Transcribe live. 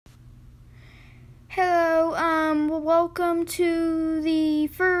welcome to the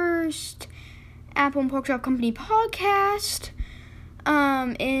first Apple and Porkchop Company podcast.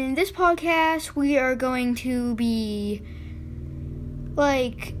 In this podcast, we are going to be,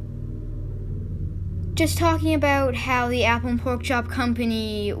 just talking about how the Apple and Porkchop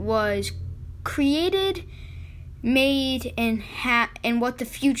Company was created, made, and what the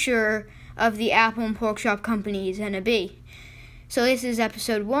future of the Apple and Porkchop Company is going to be. So this is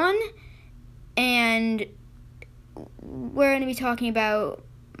episode 1, and we're going to be talking about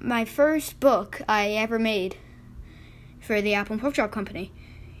my first book I ever made for the Apple and Porkchop Company.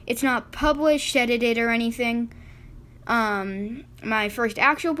 It's not published, edited, or anything. My first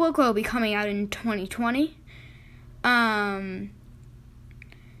actual book will be coming out in 2020. The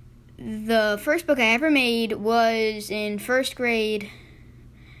first book I ever made was in first grade.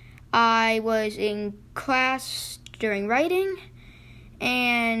 I was in class during writing,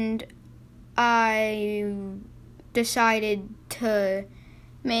 and I decided to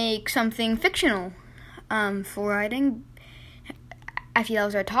make something fictional for writing. I feel that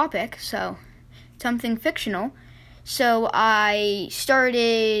was our topic, so something fictional. So I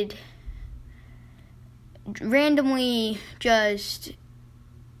started randomly just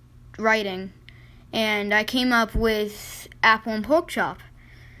writing, and I came up with Apple and Porkchop.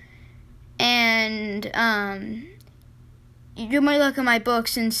 And you might look at my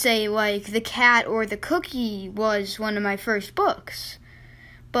books and say, The Cat or the Cookie was one of my first books.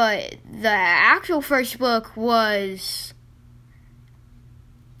 But the actual first book was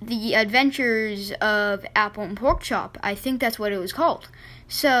The Adventures of Apple and Porkchop. I think that's what it was called.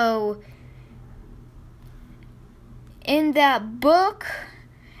 So, in that book,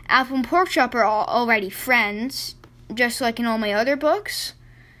 Apple and Porkchop are already friends, just like in all my other books.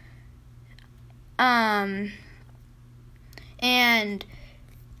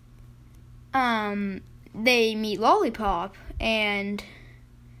 They meet Lollipop, and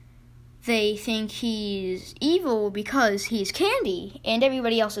they think he's evil because he's candy, and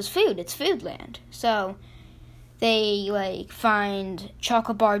everybody else is food. It's Foodland. So, they, find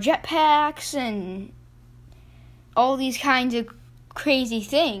chocolate bar jetpacks and all these kinds of crazy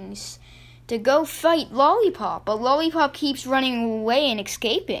things to go fight Lollipop, but Lollipop keeps running away and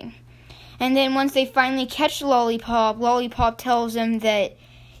escaping. And then once they finally catch Lollipop, Lollipop tells them that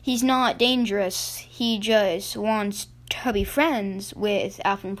he's not dangerous. He just wants to be friends with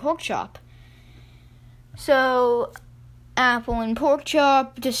Apple and Porkchop. So Apple and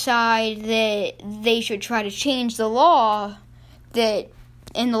Porkchop decide that they should try to change the law.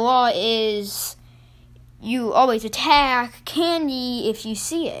 And the law is you always attack candy if you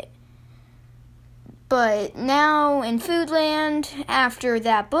see it. But now in Foodland, after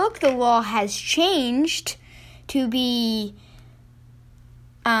that book, the law has changed to be,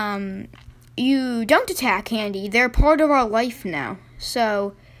 you don't attack candy. They're part of our life now.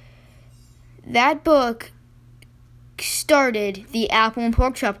 So, that book started the Apple and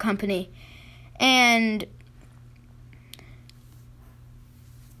Porkchop Company. And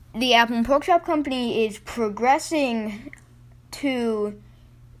the Apple and Porkchop Company is progressing to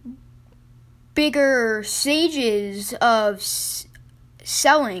bigger stages of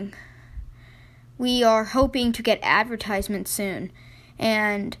selling. We are hoping to get advertisements soon,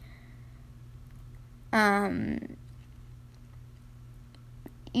 and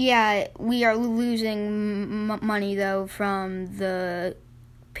we are losing money though from the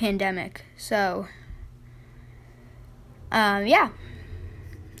pandemic. So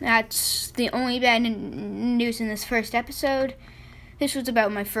that's the only bad news in this first episode. This was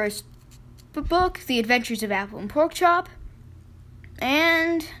about my first book, The Adventures of Apple and Porkchop,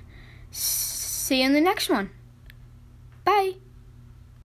 and see you in the next one. Bye.